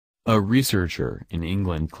A researcher in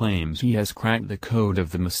England claims he has cracked the code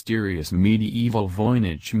of the mysterious medieval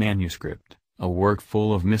Voynich Manuscript, a work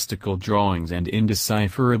full of mystical drawings and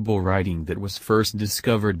indecipherable writing that was first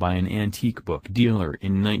discovered by an antique book dealer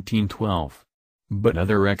in 1912. But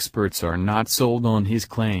other experts are not sold on his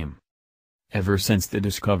claim. Ever since the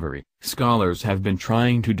discovery, scholars have been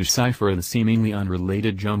trying to decipher the seemingly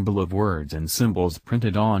unrelated jumble of words and symbols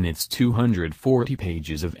printed on its 240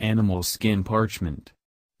 pages of animal skin parchment.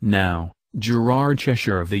 Now, Gerard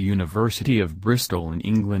Cheshire of the University of Bristol in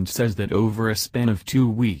England says that over a span of 2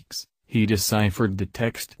 weeks, he deciphered the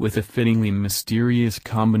text with a fittingly mysterious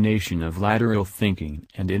combination of lateral thinking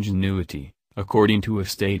and ingenuity, according to a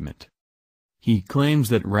statement. He claims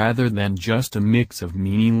that rather than just a mix of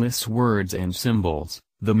meaningless words and symbols,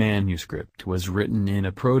 the manuscript was written in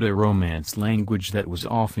a proto-Romance language that was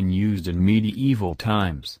often used in medieval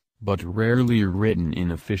times, but rarely written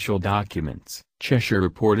in official documents, Cheshire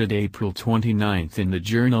reported April 29 in the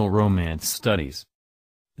journal Romance Studies.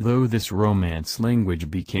 Though this Romance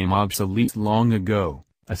language became obsolete long ago,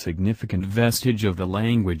 a significant vestige of the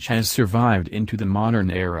language has survived into the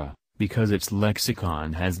modern era, because its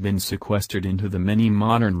lexicon has been sequestered into the many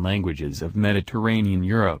modern languages of Mediterranean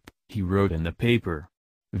Europe, he wrote in the paper.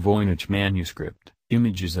 Voynich Manuscript,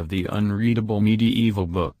 Images of the Unreadable Medieval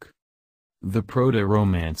Book. The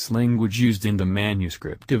Proto-Romance language used in the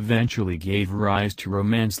manuscript eventually gave rise to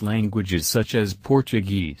Romance languages such as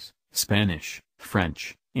Portuguese, Spanish,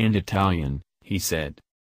 French, and Italian, he said.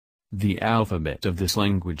 The alphabet of this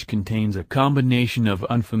language contains a combination of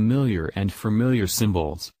unfamiliar and familiar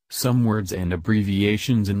symbols, some words and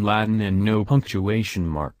abbreviations in Latin and no punctuation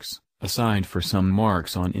marks, aside for some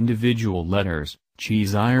marks on individual letters,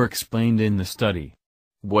 Cheshire explained in the study.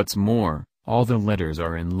 What's more, all the letters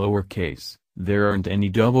are in lowercase, there aren't any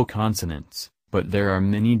double consonants, but there are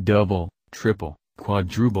many double, triple,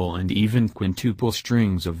 quadruple and even quintuple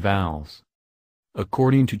strings of vowels.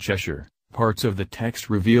 According to Cheshire, parts of the text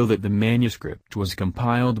reveal that the manuscript was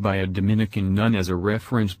compiled by a Dominican nun as a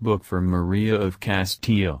reference book for Maria of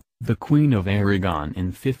Castile, the Queen of Aragon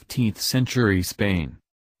in 15th century Spain.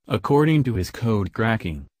 According to his code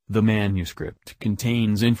cracking, the manuscript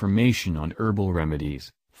contains information on herbal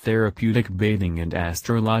remedies, therapeutic bathing and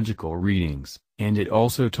astrological readings, and it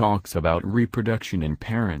also talks about reproduction and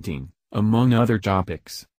parenting, among other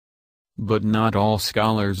topics. But not all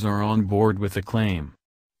scholars are on board with the claim.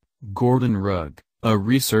 Gordon Rugg, a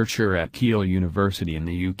researcher at Keele University in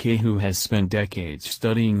the UK who has spent decades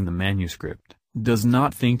studying the manuscript, does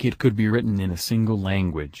not think it could be written in a single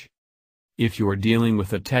language. If you're dealing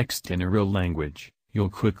with a text in a real language, you'll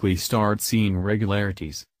quickly start seeing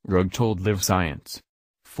regularities, Rugg told Live Science.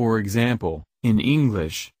 For example, in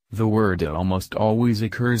English, the word almost always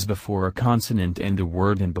occurs before a consonant and the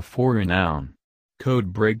word and before a noun.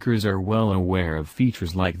 Code breakers are well aware of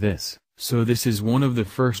features like this, so this is one of the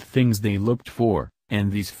first things they looked for, and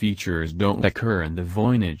these features don't occur in the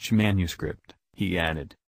Voynich manuscript, he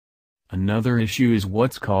added. Another issue is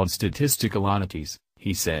what's called statistical oddities,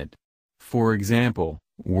 he said. For example,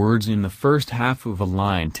 words in the first half of a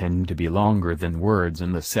line tend to be longer than words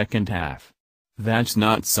in the second half. That's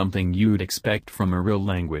not something you'd expect from a real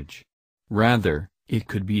language. Rather, it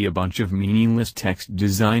could be a bunch of meaningless text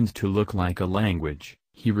designed to look like a language,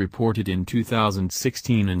 he reported in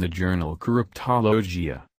 2016 in the journal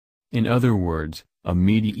Cryptologia. In other words, a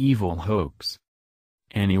medieval hoax.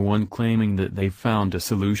 Anyone claiming that they found a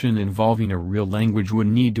solution involving a real language would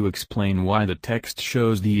need to explain why the text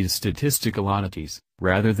shows these statistical oddities,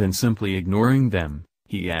 rather than simply ignoring them,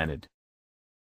 he added.